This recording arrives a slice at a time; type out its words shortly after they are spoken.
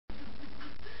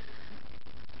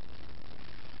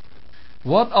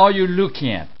What are you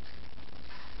looking at?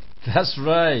 That's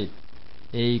right.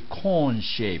 A cone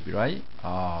shape, right?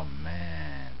 Oh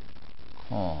man.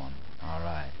 Cone.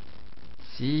 Alright.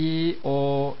 C-O-N-E.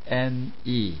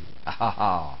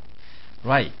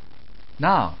 Right.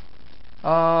 Now,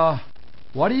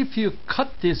 what if you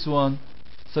cut this one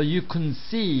so you can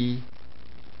see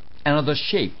another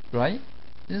shape, right?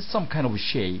 This is some kind of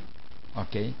shape.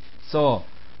 Okay. So,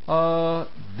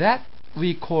 that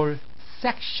we call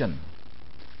section.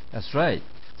 That's right.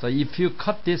 So if you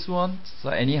cut this one, so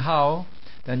anyhow,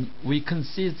 then we can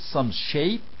see some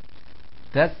shape.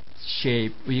 That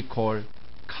shape we call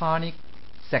conic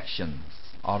sections.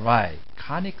 Alright,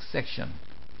 conic section.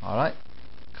 Alright,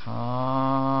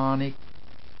 conic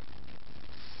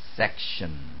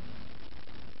section.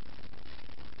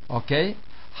 Okay,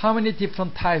 how many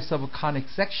different types of conic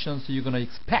sections are you going to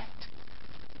expect?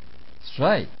 That's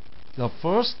right. The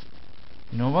first,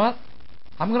 you know what?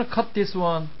 I'm going to cut this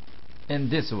one in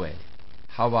this way.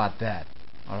 How about that?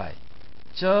 Alright,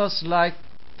 just like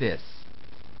this.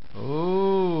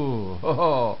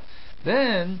 Oh,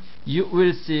 then you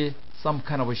will see some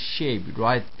kind of a shape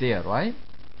right there, right?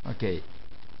 Okay,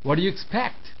 what do you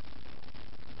expect?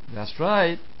 That's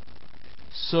right,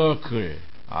 circle.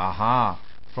 Aha,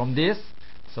 from this,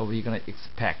 so we're gonna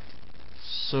expect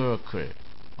circle.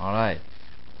 Alright,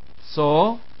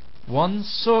 so one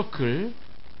circle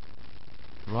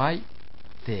right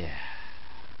there.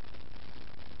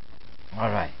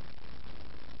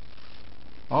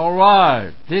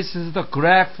 Alright, this is the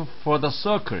graph for the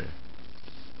circle.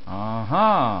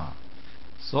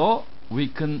 So we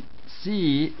can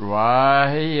see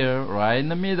right here, right in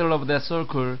the middle of that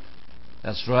circle.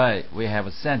 That's right, we have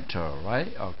a center,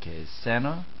 right? Okay,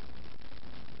 center.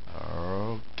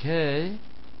 Okay,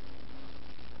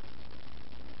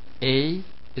 A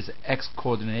is x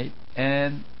coordinate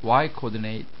and y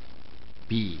coordinate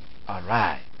B.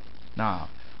 Alright, now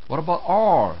what about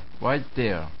R right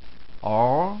there?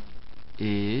 R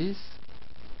is,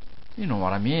 you know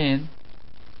what I mean,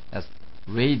 that's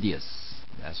radius.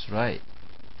 That's right,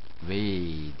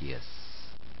 radius.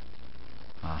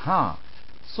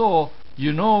 So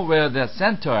you know where the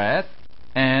center at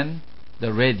and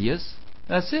the radius.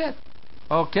 That's it.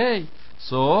 Okay,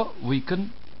 so we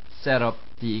can set up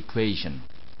the equation.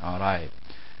 Alright,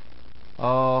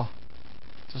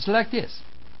 just like this.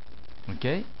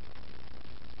 Okay,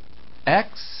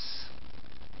 x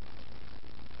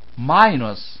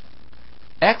minus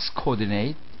x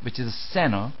coordinate, which is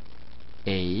center,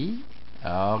 A.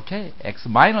 Okay, x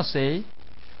minus A.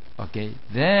 Okay,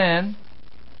 then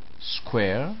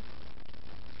square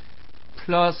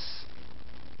plus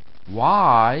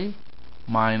y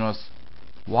minus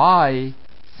y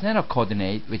center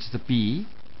coordinate, which is B.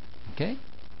 Okay,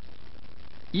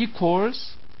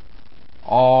 equals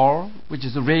R, which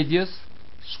is the radius,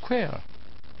 square.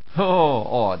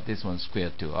 Oh, this one's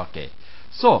square too. Okay,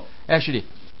 so actually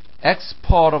x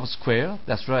part of square,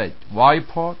 that's right, y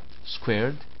part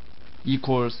squared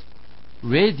equals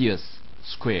radius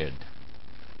squared.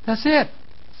 That's it.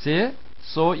 See,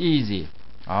 so easy.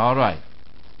 Alright,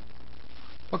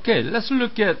 okay, let's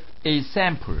look at a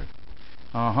sample.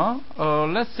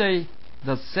 Let's say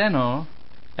the center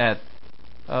at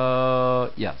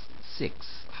yes, 6.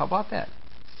 How about that?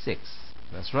 6.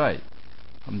 That's right,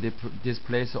 from this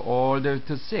place all the way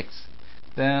to 6.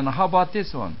 Then how about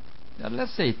this one?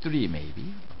 Let's say 3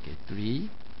 maybe. Okay, 3,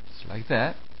 just like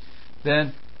that.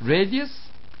 Then radius,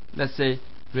 let's say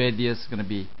radius is going to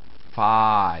be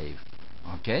 5.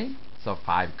 Okay, so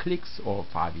 5 clicks or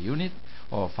 5 units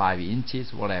or 5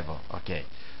 inches, whatever. Okay,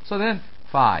 so then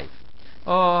 5.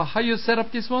 How you set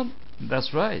up this one?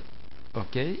 That's right.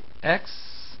 Okay, x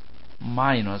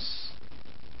minus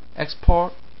x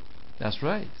part, that's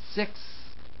right, 6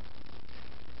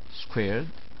 squared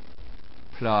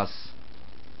plus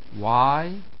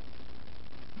y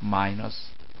minus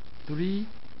 3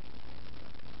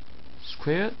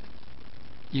 squared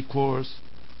equals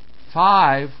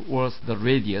 5 was the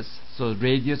radius, so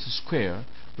radius square,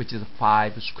 which is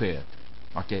 5 squared.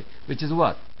 Okay, which is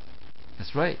what?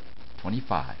 That's right,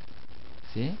 25.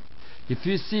 See, if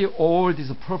you see all this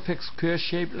perfect square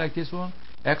shape like this one,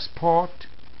 x part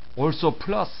also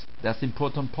plus, that's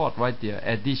important part right there,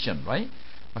 addition, right?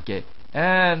 Okay,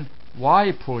 and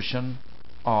y portion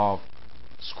of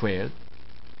squared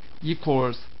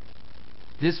equals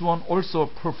this one also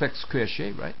perfect square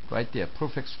shape, right there,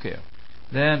 perfect square.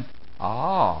 Then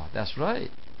that's right,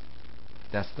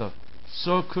 that's the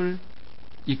circle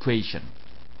equation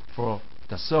for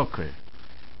the circle.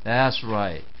 That's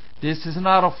right, this is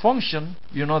not a function,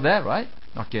 you know that, right?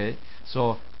 Okay,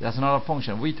 so that's not a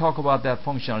function. We talk about that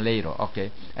function later.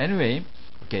 Okay, anyway,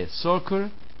 okay,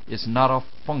 circle is not a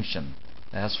function.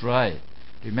 That's right,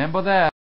 remember that.